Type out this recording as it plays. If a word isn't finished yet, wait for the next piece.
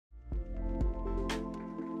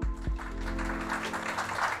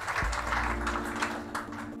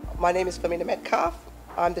My name is Femina Metcalfe.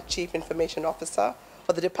 I'm the Chief Information Officer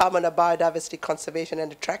for the Department of Biodiversity, Conservation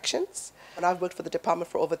and Attractions. And I've worked for the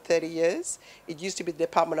department for over 30 years. It used to be the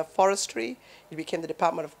Department of Forestry. It became the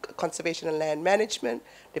Department of Conservation and Land Management,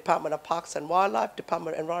 Department of Parks and Wildlife,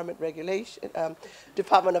 Department of Environment Regulation,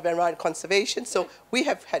 Department of Environment Conservation. So we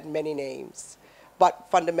have had many names, but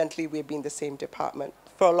fundamentally we've been the same department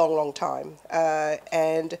for a long, long time.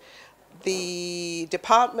 And the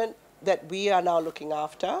department that we are now looking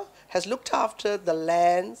after has looked after the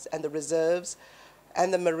lands and the reserves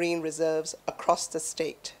and the marine reserves across the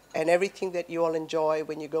state, and everything that you all enjoy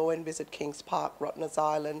when you go and visit Kings Park, Rottnest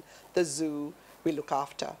Island, the zoo, we look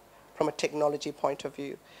after from a technology point of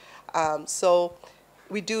view. So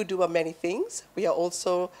we do many things. We are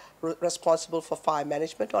also responsible for fire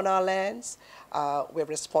management on our lands. We're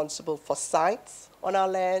responsible for science on our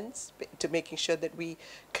lands, to making sure that we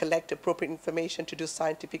collect appropriate information to do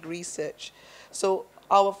scientific research. So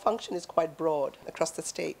our function is quite broad across the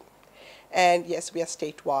state. And yes, we are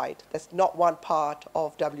statewide. There's not one part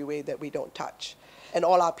of WA that we don't touch. And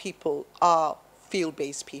all our people are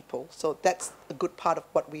field-based people. So that's a good part of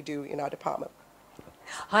what we do in our department.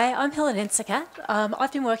 Hi, I'm Helen Ensikat.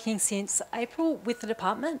 I've been working since April with the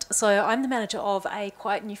department. So I'm the manager of a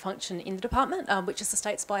quite new function in the department, which is the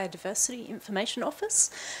state's Biodiversity Information Office,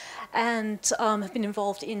 and have been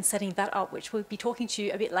involved in setting that up, which we'll be talking to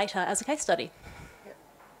you a bit later as a case study.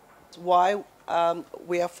 Why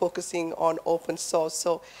we are focusing on open source.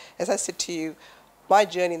 So as I said to you, my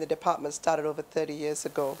journey in the department started over 30 years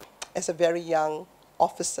ago as a very young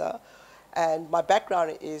officer, and my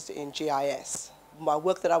background is in GIS. My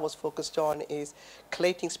work that I was focused on is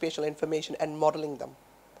collating spatial information and modeling them.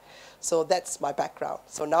 So that's my background.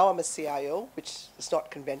 So now I'm a CIO, which is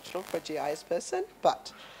not conventional for a GIS person,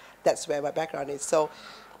 but that's where my background is. So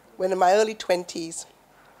when in my early 20s,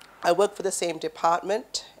 I worked for the same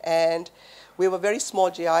department, and we were a very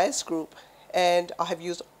small GIS group, and I have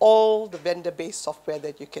used all the vendor-based software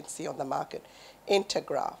that you can see on the market: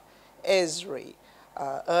 Intergraph, Esri,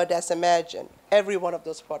 As Imagine, every one of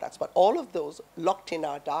those products. But all of those locked in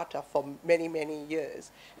our data for many, many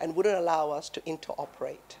years and wouldn't allow us to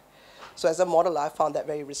interoperate. So as a modeler, I found that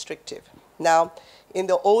very restrictive. Now, in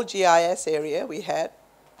the old GIS area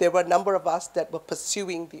there were a number of us that were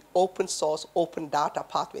pursuing the open source, open data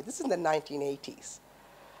pathway. This is in the 1980s,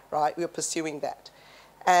 right? We were pursuing that.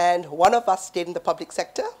 And one of us stayed in the public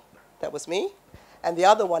sector, that was me, and the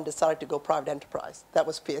other one decided to go private enterprise, that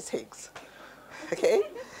was Piers Higgs, okay?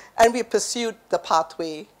 And we pursued the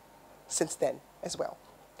pathway since then as well.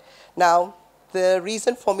 Now, the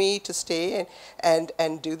reason for me to stay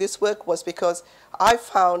and do this work was because I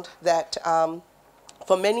found that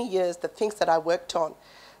for many years, the things that I worked on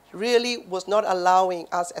really was not allowing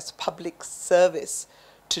us as public service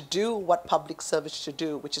to do what public service should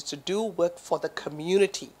do, which is to do work for the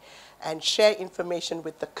community and share information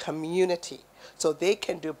with the community so they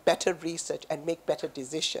can do better research and make better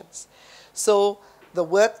decisions. So the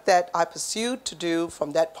work that I pursued to do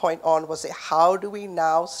from that point on was, how do we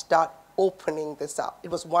now start opening this up?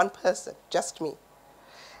 It was one person, just me.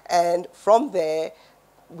 And from there,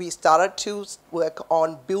 we started to work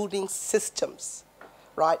on building systems,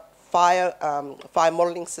 right? Fire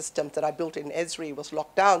modeling systems that I built in Esri was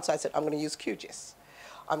locked down, so I said, I'm going to use QGIS.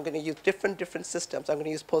 I'm going to use different systems. I'm going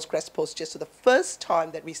to use PostGIS. So the first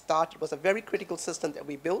time that we started was a very critical system that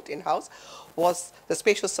we built in-house, was the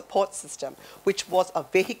spatial support system, which was a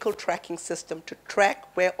vehicle tracking system to track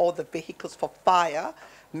where all the vehicles for fire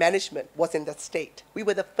management was in the state. We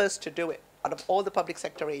were the first to do it out of all the public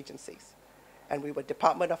sector agencies, and we were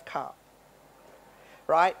Department of Calm,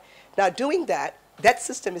 right? Now doing that, that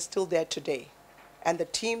system is still there today. And the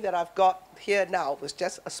team that I've got here now was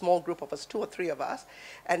just a small group of us, 2 or 3 of us.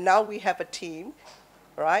 And now we have a team,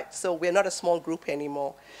 right? So we're not a small group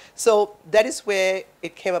anymore. So that is where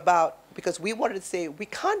it came about, because we wanted to say, we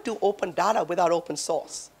can't do open data without open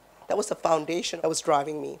source. That was the foundation that was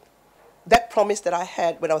driving me. That promise that I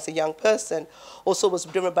had when I was a young person also was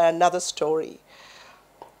driven by another story.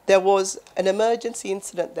 There was an emergency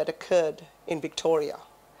incident that occurred in Victoria.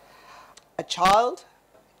 A child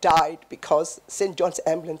died because St. John's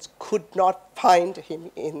Ambulance could not find him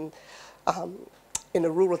in a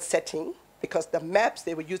rural setting, because the maps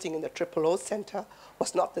they were using in the O Center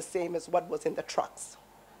was not the same as what was in the trucks.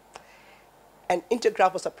 And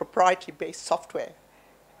Intergraph was a proprietary-based software,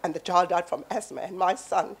 and the child died from asthma, and my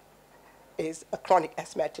son is a chronic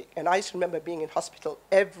asthmatic. And I just remember being in hospital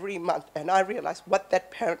every month, and I realized what that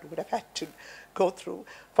parent would have had to go through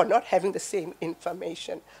for not having the same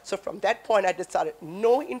information. So from that point, I decided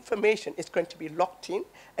no information is going to be locked in,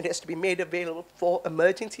 and it has to be made available for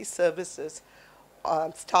emergency services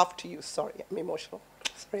staff to use. Sorry, I'm emotional.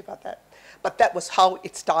 Sorry about that. But that was how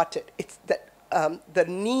it started. It's that the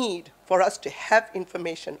need for us to have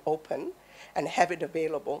information open and have it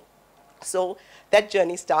available. So that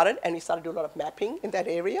journey started, and we started to do a lot of mapping in that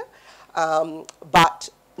area. But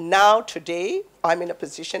now, today, I'm in a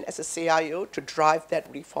position as a CIO to drive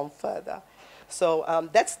that reform further. So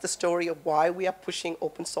that's the story of why we are pushing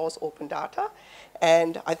open source, open data.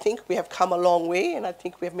 And I think we have come a long way, and I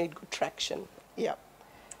think we have made good traction. Yeah.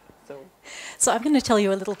 So I'm going to tell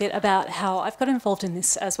you a little bit about how I've got involved in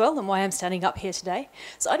this as well and why I'm standing up here today.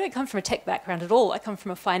 So I don't come from a tech background at all. I come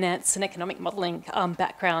from a finance and economic modelling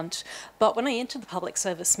background. But when I entered the public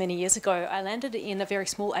service many years ago, I landed in a very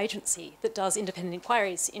small agency that does independent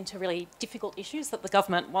inquiries into really difficult issues that the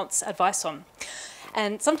government wants advice on.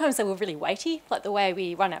 And sometimes they were really weighty, like the way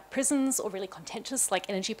we run our prisons, or really contentious, like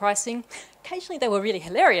energy pricing. Occasionally they were really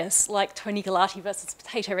hilarious, like Tony Galati versus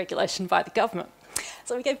potato regulation by the government.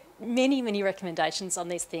 So we gave many, many recommendations on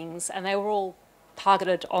these things, and they were all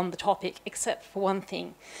targeted on the topic, except for one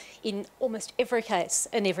thing. In almost every case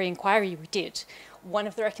and every inquiry we did, one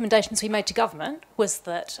of the recommendations we made to government was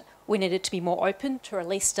that we needed to be more open to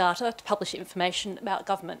release data, to publish information about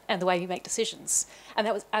government and the way we make decisions. And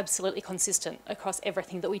that was absolutely consistent across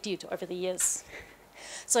everything that we did over the years.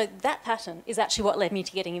 So that pattern is actually what led me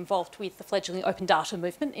to getting involved with the fledgling open data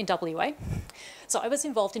movement in WA. So I was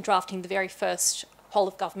involved in drafting the very first whole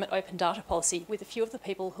of government open data policy with a few of the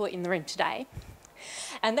people who are in the room today.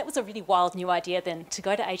 And that was a really wild new idea then, to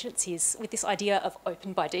go to agencies with this idea of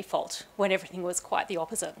open by default, when everything was quite the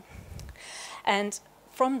opposite. And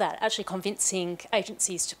from that, actually convincing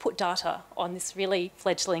agencies to put data on this really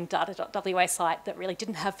fledgling data.wa site that really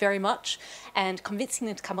didn't have very much, and convincing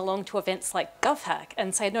them to come along to events like GovHack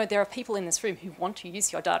and say, no, there are people in this room who want to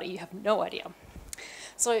use your data, you have no idea.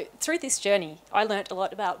 So through this journey, I learnt a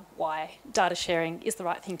lot about why data sharing is the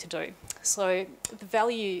right thing to do. So the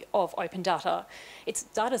value of open data,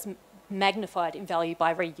 data's magnified in value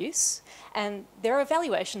by reuse, and there are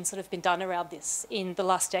evaluations that have been done around this in the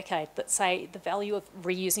last decade that say the value of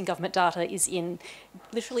reusing government data is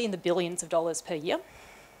literally in the billions of dollars per year.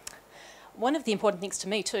 One of the important things to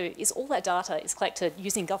me too is all that data is collected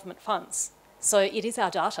using government funds. So it is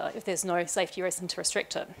our data if there's no safety reason to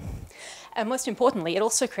restrict it. And most importantly, it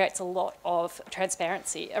also creates a lot of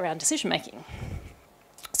transparency around decision making.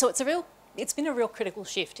 So it's been a real critical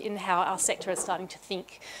shift in how our sector is starting to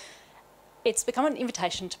think. It's become an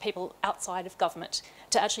invitation to people outside of government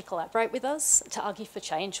to actually collaborate with us, to argue for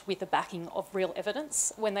change with the backing of real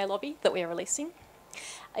evidence when they lobby that we are releasing.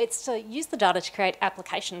 It's to use the data to create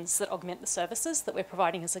applications that augment the services that we're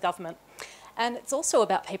providing as a government. And it's also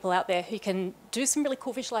about people out there who can do some really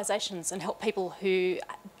cool visualisations and help people who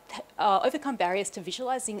overcome barriers to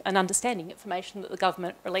visualising and understanding information that the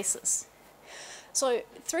government releases. So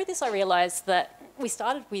through this I realised that we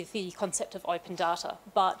started with the concept of open data,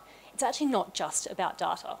 but it's actually not just about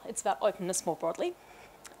data, it's about openness more broadly.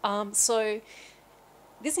 So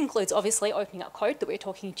this includes obviously opening up code that we're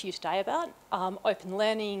talking to you today about, open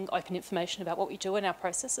learning, open information about what we do in our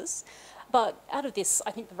processes. But out of this,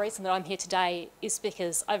 I think the reason that I'm here today is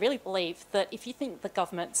because I really believe that if you think that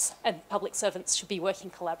governments and public servants should be working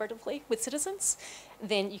collaboratively with citizens,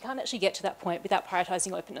 then you can't actually get to that point without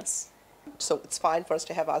prioritising openness. So it's fine for us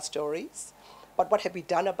to have our stories, but what have we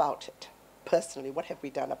done about it? Personally, what have we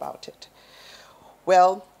done about it?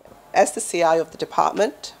 Well, as the CIO of the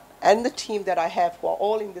department and the team that I have who are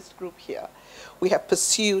all in this group here, we have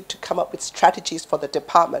pursued to come up with strategies for the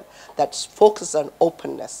department that focus on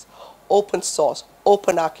openness, open source,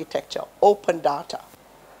 open architecture, open data,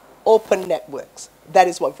 open networks. That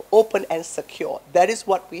is what, open and secure. That is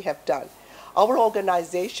what we have done. Our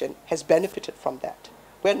organization has benefited from that.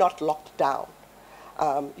 We're not locked down.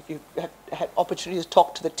 If you have had opportunity to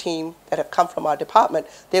talk to the team that have come from our department,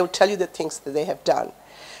 they will tell you the things that they have done.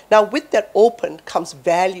 Now, with that open comes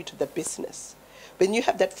value to the business. When you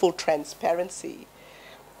have that full transparency,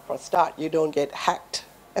 for a start, you don't get hacked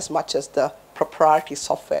as much as the proprietary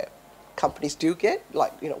software companies do get.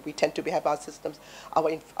 Like, we tend to have our systems,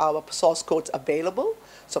 our source codes available,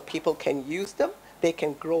 so people can use them, they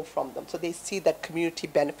can grow from them. So they see that community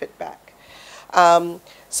benefit back. And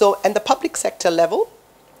the public sector level,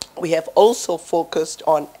 we have also focused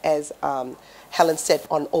on, as Helen said,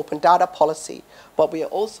 on open data policy, but we are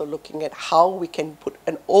also looking at how we can put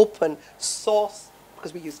an open source,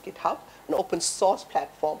 because we use GitHub, an open source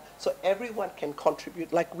platform, so everyone can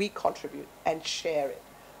contribute like we contribute and share it.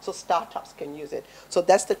 So startups can use it. So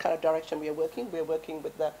that's the kind of direction we are working. We're working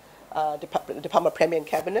with the Department of Premier and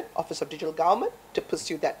Cabinet, Office of Digital Government, to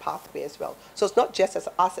pursue that pathway as well. So it's not just as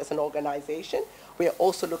us as an organization, we are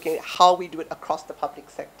also looking at how we do it across the public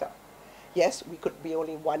sector. Yes, we could be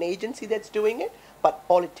only one agency that's doing it, but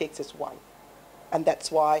all it takes is one. And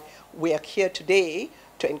that's why we are here today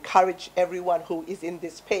to encourage everyone who is in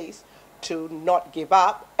this space to not give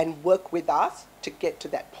up and work with us to get to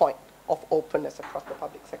that point of openness across the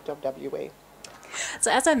public sector of WA.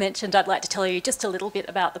 So as I mentioned, I'd like to tell you just a little bit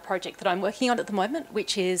about the project that I'm working on at the moment,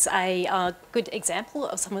 which is a good example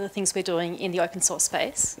of some of the things we're doing in the open source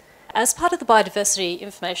space. As part of the Biodiversity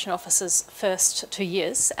Information Office's first 2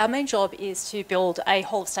 years, our main job is to build a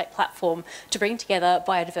whole-of-state platform to bring together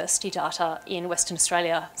biodiversity data in Western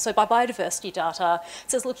Australia. So by biodiversity data,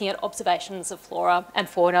 it's just looking at observations of flora and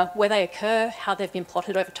fauna, where they occur, how they've been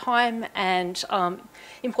plotted over time, and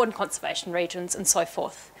important conservation regions and so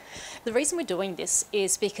forth. The reason we're doing this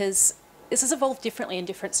is because this has evolved differently in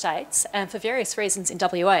different states, and for various reasons in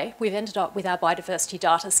WA, we've ended up with our biodiversity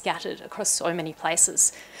data scattered across so many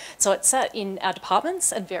places. So it's sat in our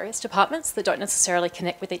departments and various departments that don't necessarily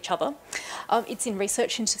connect with each other. It's in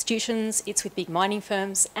research institutions, it's with big mining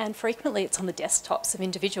firms, and frequently it's on the desktops of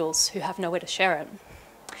individuals who have nowhere to share it.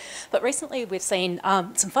 But recently we've seen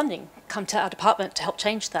some funding come to our department to help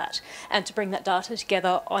change that and to bring that data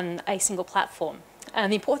together on a single platform. And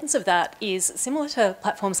the importance of that is similar to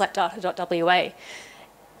platforms like data.wa.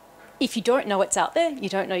 If you don't know what's out there, you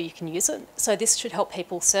don't know you can use it. So this should help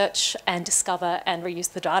people search and discover and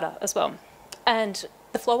reuse the data as well. And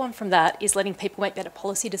the flow on from that is letting people make better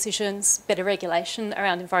policy decisions, better regulation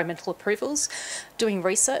around environmental approvals, doing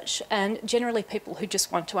research, and generally people who just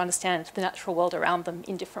want to understand the natural world around them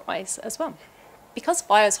in different ways as well. Because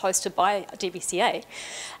Bio is hosted by DBCA,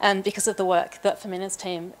 and because of the work that Femina's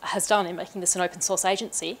team has done in making this an open source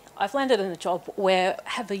agency, I've landed in a job where I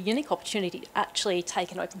have a unique opportunity to actually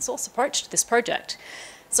take an open source approach to this project.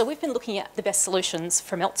 So we've been looking at the best solutions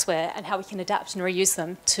from elsewhere and how we can adapt and reuse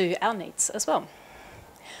them to our needs as well.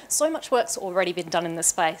 So much work's already been done in this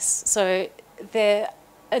space. So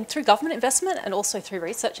and through government investment and also through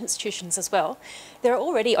research institutions as well, there are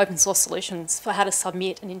already open source solutions for how to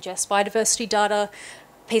submit and ingest biodiversity data,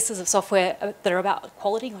 pieces of software that are about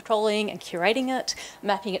quality controlling and curating it,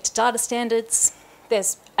 mapping it to data standards.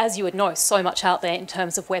 There's, as you would know, so much out there in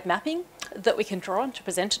terms of web mapping that we can draw on to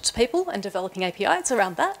present it to people and developing APIs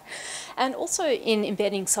around that. And also in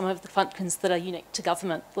embedding some of the functions that are unique to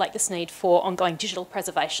government, like this need for ongoing digital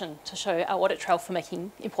preservation to show our audit trail for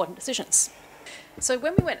making important decisions. So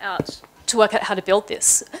when we went out to work out how to build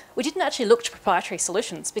this, we didn't actually look to proprietary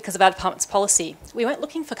solutions because of our department's policy. We went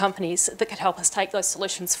looking for companies that could help us take those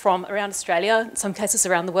solutions from around Australia, in some cases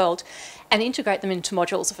around the world, and integrate them into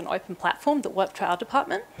modules of an open platform that worked for our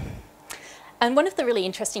department. And one of the really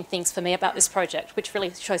interesting things for me about this project, which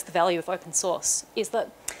really shows the value of open source, is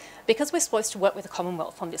that because we're supposed to work with the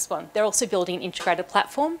Commonwealth on this one, they're also building an integrated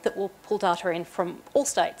platform that will pull data in from all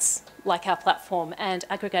states, like our platform, and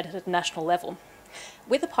aggregate it at a national level.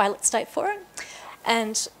 We're the pilot state for it,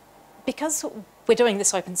 and because we're doing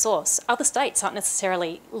this open source, other states aren't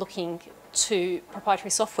necessarily looking to proprietary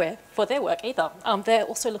software for their work either. They're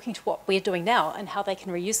also looking to what we're doing now and how they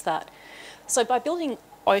can reuse that. So by building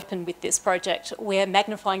open with this project, we're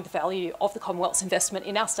magnifying the value of the Commonwealth's investment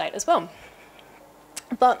in our state as well.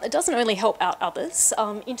 But it doesn't only help out others.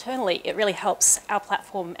 Internally, it really helps our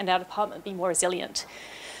platform and our department be more resilient.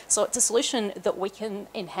 So it's a solution that we can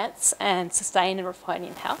enhance and sustain and refine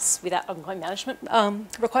in-house without ongoing management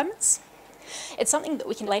requirements. It's something that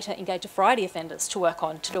we can later engage a variety of vendors to work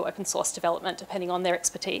on to do open source development depending on their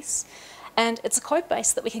expertise. And it's a code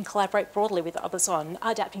base that we can collaborate broadly with others on,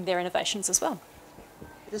 adapting their innovations as well.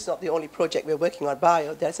 This is not the only project we're working on,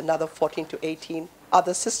 Bio. There's another 14 to 18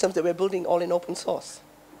 other systems that we're building all in open source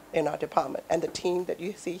in our department. And the team that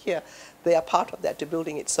you see here, they are part of that to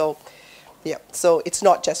building it. So, yeah, so it's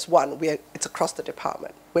not just one, it's across the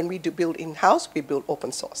department. When we do build in-house, we build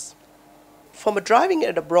open source. From driving it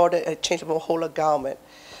at a broader change of a whole of government,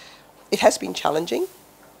 it has been challenging.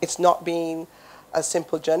 It's not been a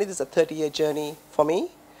simple journey. This is a 30-year journey for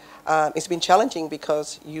me. It's been challenging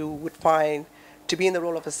because you would find to be in the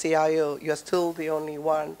role of a CIO, you're still the only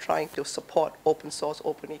one trying to support open source,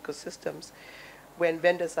 open ecosystems, when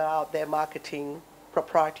vendors are out there marketing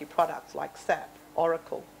proprietary products like SAP,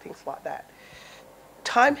 Oracle, things like that.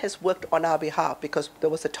 Time has worked on our behalf because there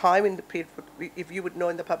was a time in the period, if you would know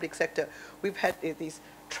in the public sector, we've had these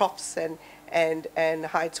troughs and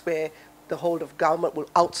heights where the whole of government will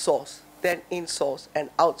outsource, then insource and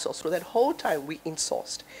outsource. So that whole time we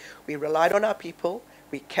insourced. We relied on our people,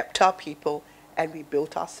 we kept our people, and we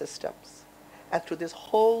built our systems. And through this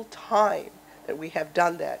whole time that we have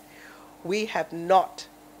done that, we have not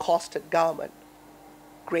costed government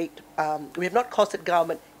we have not costed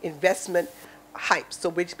government investment hype. So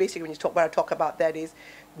which basically when I talk about that is,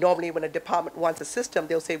 normally when a department wants a system,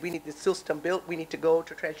 they'll say, we need this system built, we need to go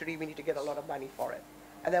to Treasury, we need to get a lot of money for it.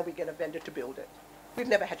 And then we get a vendor to build it. We've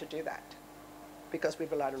never had to do that because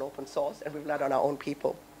we've relied on open source and we've relied on our own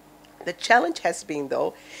people. The challenge has been,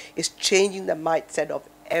 though, is changing the mindset of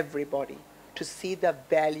everybody to see the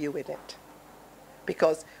value in it.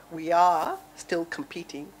 Because we are still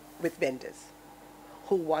competing with vendors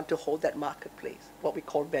who want to hold that marketplace, what we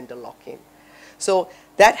call vendor lock-in. So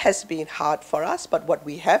that has been hard for us, but what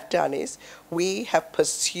we have done is we have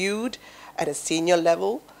pursued at a senior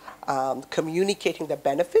level communicating the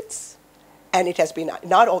benefits, and it has been,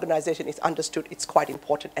 in our organization, it's understood it's quite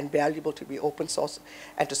important and valuable to be open source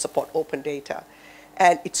and to support open data.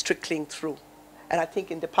 And it's trickling through. And I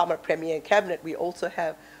think in Department Premier and Cabinet, we also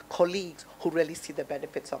have colleagues who really see the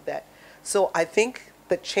benefits of that. So I think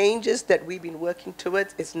the changes that we've been working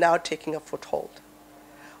towards is now taking a foothold,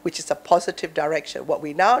 which is a positive direction. What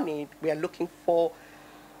we now need, we are looking for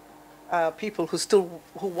people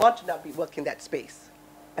who want to now be working that space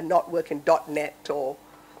and not work in .NET or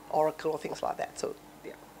Oracle or things like that. So,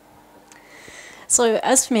 yeah. So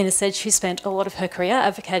as Femina said, she spent a lot of her career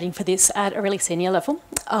advocating for this at a really senior level.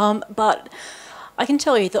 But I can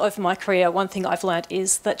tell you that over my career, one thing I've learned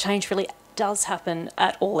is that change really does happen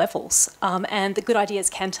at all levels, and the good ideas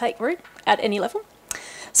can take root at any level.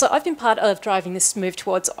 So I've been part of driving this move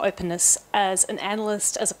towards openness as an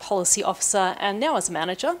analyst, as a policy officer, and now as a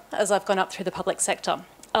manager, as I've gone up through the public sector.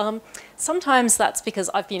 Sometimes that's because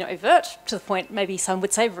I've been overt, to the point maybe some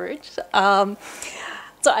would say rude. So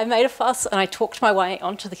I made a fuss and I talked my way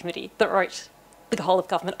onto the committee that wrote the whole of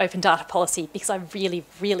government open data policy because I really,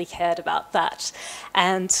 really cared about that.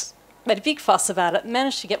 And made a big fuss about it,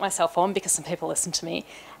 managed to get myself on because some people listened to me.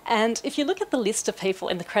 And if you look at the list of people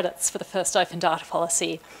in the credits for the first open data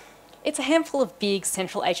policy, it's a handful of big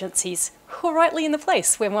central agencies who are rightly in the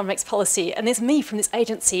place where one makes policy. And there's me from this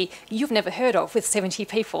agency you've never heard of with 70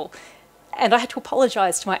 people. And I had to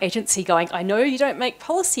apologise to my agency going, I know you don't make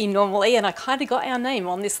policy normally, and I kind of got our name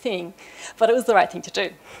on this thing, but it was the right thing to do.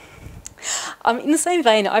 In the same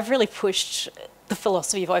vein, I've really pushed the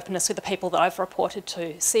philosophy of openness with the people that I've reported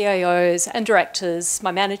to, CIOs and directors,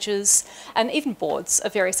 my managers, and even boards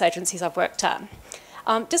of various agencies I've worked at.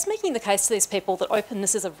 Just making the case to these people that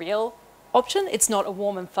openness is a real option. It's not a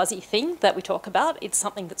warm and fuzzy thing that we talk about. It's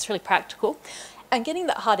something that's really practical. And getting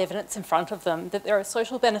that hard evidence in front of them that there are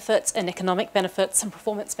social benefits and economic benefits and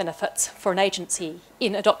performance benefits for an agency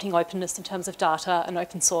in adopting openness in terms of data and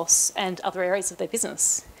open source and other areas of their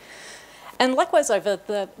business. And likewise,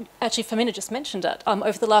 actually Femina just mentioned it,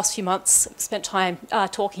 over the last few months, I've spent time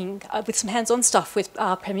talking with some hands-on stuff with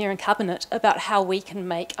Premier and Cabinet about how we can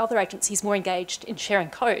make other agencies more engaged in sharing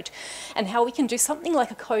code and how we can do something like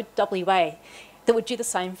a code WA that would do the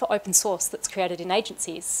same for open source that's created in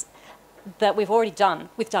agencies that we've already done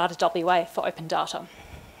with Data WA for open data.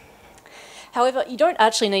 However, you don't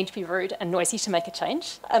actually need to be rude and noisy to make a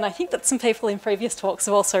change, and I think that some people in previous talks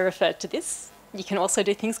have also referred to this. You can also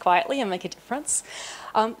do things quietly and make a difference.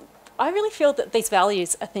 I really feel that these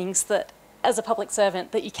values are things that, as a public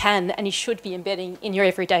servant, that you can and you should be embedding in your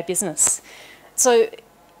everyday business. So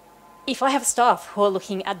if I have staff who are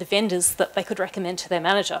looking at the vendors that they could recommend to their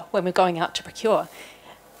manager when we're going out to procure,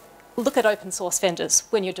 look at open source vendors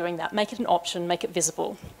when you're doing that. Make it an option, make it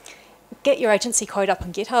visible. Get your agency code up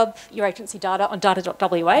on GitHub, your agency data on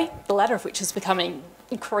data.wa, the latter of which is becoming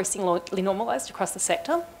increasingly normalised across the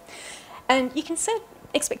sector. And you can set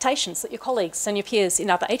expectations that your colleagues and your peers in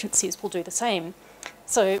other agencies will do the same.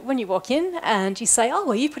 So when you walk in and you say, oh,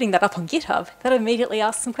 are you putting that up on GitHub? That immediately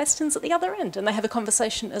asks some questions at the other end, and they have a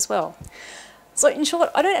conversation as well. So in short,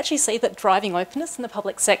 I don't actually see that driving openness in the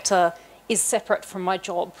public sector is separate from my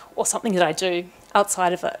job or something that I do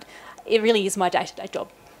outside of it. It really is my day-to-day job.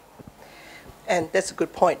 And that's a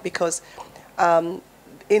good point, because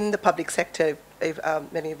in the public sector, if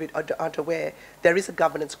many of you aren't aware, there is a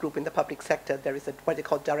governance group in the public sector. There is what they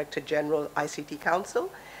call Director General ICT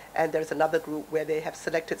Council, and there's another group where they have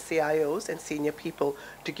selected CIOs and senior people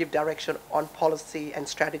to give direction on policy and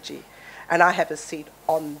strategy. And I have a seat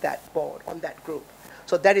on that board, on that group.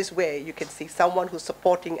 So that is where you can see someone who's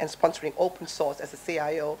supporting and sponsoring open source as a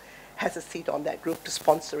CIO has a seat on that group to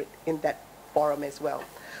sponsor it in that forum as well.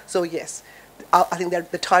 So yes, I think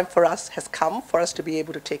that the time for us has come for us to be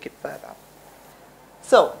able to take it further.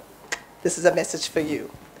 So this is a message for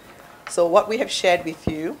you. So what we have shared with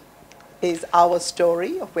you is our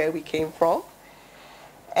story of where we came from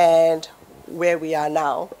and where we are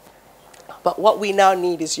now. But what we now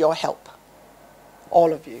need is your help,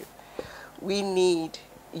 all of you. we need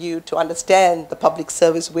you to understand the public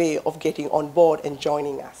service way of getting on board and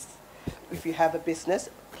joining us. If you have a business,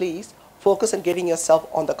 please focus on getting yourself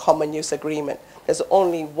on the common use agreement. There's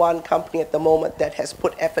only one company at the moment that has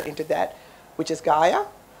put effort into that, which is Gaia,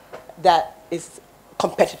 that is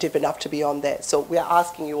competitive enough to be on there. So we are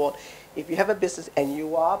asking you all, if you have a business and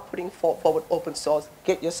you are putting forward open source,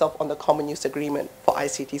 get yourself on the common use agreement for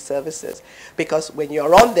ICT services. Because when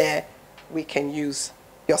you're on there, we can use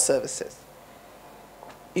your services.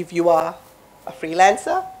 If you are a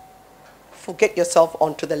freelancer, get yourself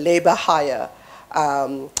onto the labor hire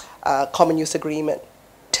common use agreement,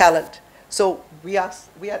 talent. So we are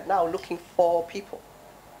now looking for people.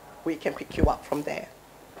 We can pick you up from there.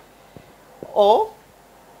 Or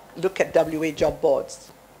look at WA job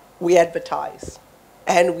boards. We advertise,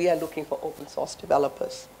 and we are looking for open source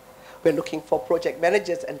developers. We're looking for project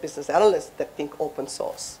managers and business analysts that think open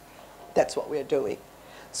source. That's what we're doing.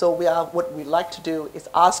 So what we'd like to do is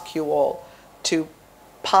ask you all to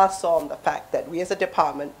pass on the fact that we as a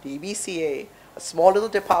department, DBCA, a small little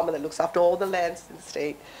department that looks after all the lands in the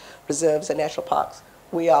state, reserves and national parks,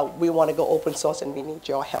 we want to go open source and we need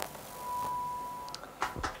your help.